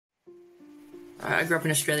I grew up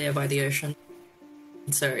in Australia by the ocean,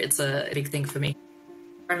 so it's a big thing for me.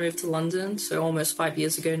 I moved to London, so almost 5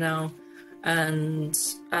 years ago now, and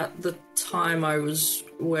at the time I was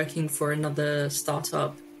working for another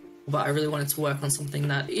startup, but I really wanted to work on something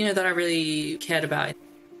that, that I really cared about.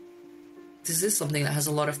 This is something that has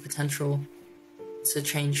a lot of potential to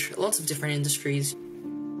change lots of different industries.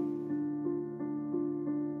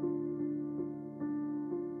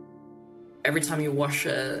 Every time you wash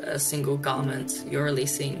a single garment, you're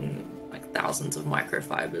releasing like thousands of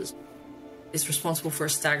microfibers. It's responsible for a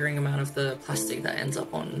staggering amount of the plastic that ends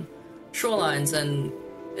up on shorelines. And,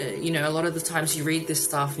 a lot of the times you read this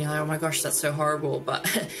stuff and you're like, oh my gosh, that's so horrible. But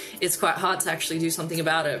it's quite hard to actually do something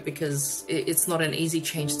about it because it's not an easy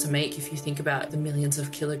change to make if you think about the millions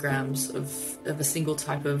of kilograms of a single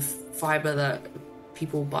type of fiber that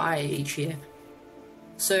people buy each year.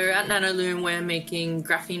 So at Nanoloom, we're making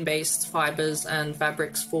graphene-based fibers and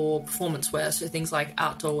fabrics for performance wear, so things like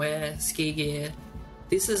outdoor wear, ski gear.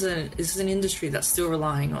 This is an industry that's still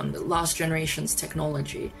relying on last generation's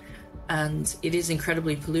technology, and it is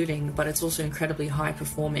incredibly polluting, but it's also incredibly high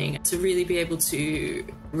performing. To really be able to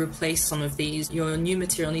replace some of these, your new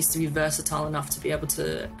material needs to be versatile enough to be able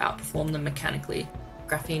to outperform them mechanically.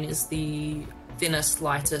 Graphene is the thinnest,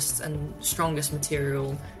 lightest, and strongest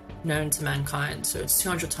material known to mankind, so it's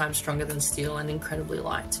 200 times stronger than steel and incredibly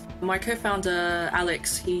light. My co-founder,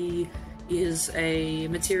 Alex, he is a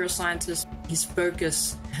material scientist. His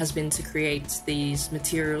focus has been to create these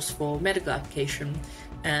materials for medical application,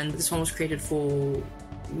 and this one was created for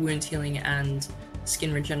wound healing and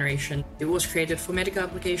skin regeneration. It was created for medical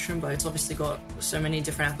application, but it's obviously got so many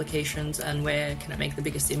different applications, and where can it make the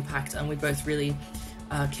biggest impact? And we both really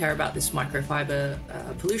care about this microfiber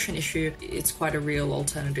pollution issue. It's quite a real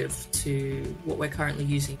alternative to what we're currently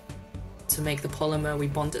using. To make the polymer, we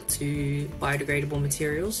bond it to biodegradable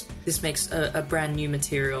materials. This makes a brand new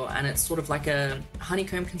material, and it's sort of like a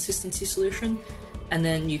honeycomb consistency solution. And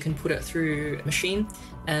then you can put it through a machine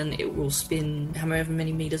and it will spin however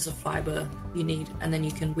many meters of fiber you need, and then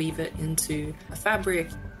you can weave it into a fabric.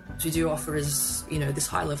 What we do offer is, this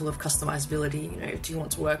high level of customizability. Do you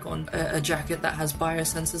want to work on a jacket that has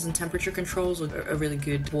biosensors and temperature controls, or a really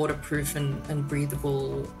good waterproof and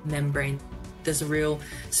breathable membrane? There's a real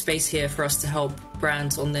space here for us to help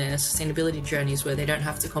brands on their sustainability journeys where they don't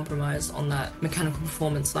have to compromise on that mechanical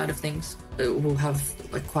performance side of things. It will have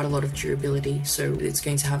quite a lot of durability, so it's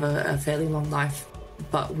going to have a fairly long life,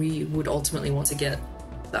 but we would ultimately want to get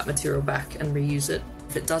that material back and reuse it.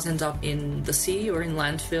 If it does end up in the sea or in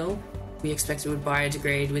landfill, we expect it would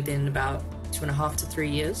biodegrade within about 2.5 to 3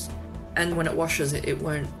 years. And when it washes, it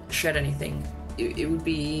won't shed anything. It would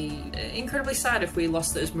be incredibly sad if we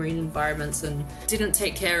lost those marine environments and didn't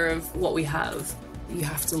take care of what we have. You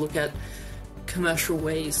have to look at commercial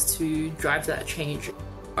ways to drive that change.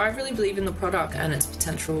 I really believe in the product and its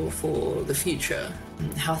potential for the future,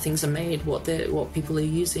 how things are made, what people are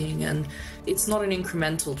using, and it's not an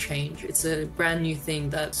incremental change. It's a brand new thing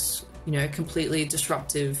that's, completely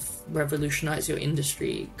disruptive, revolutionize your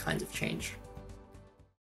industry kind of change.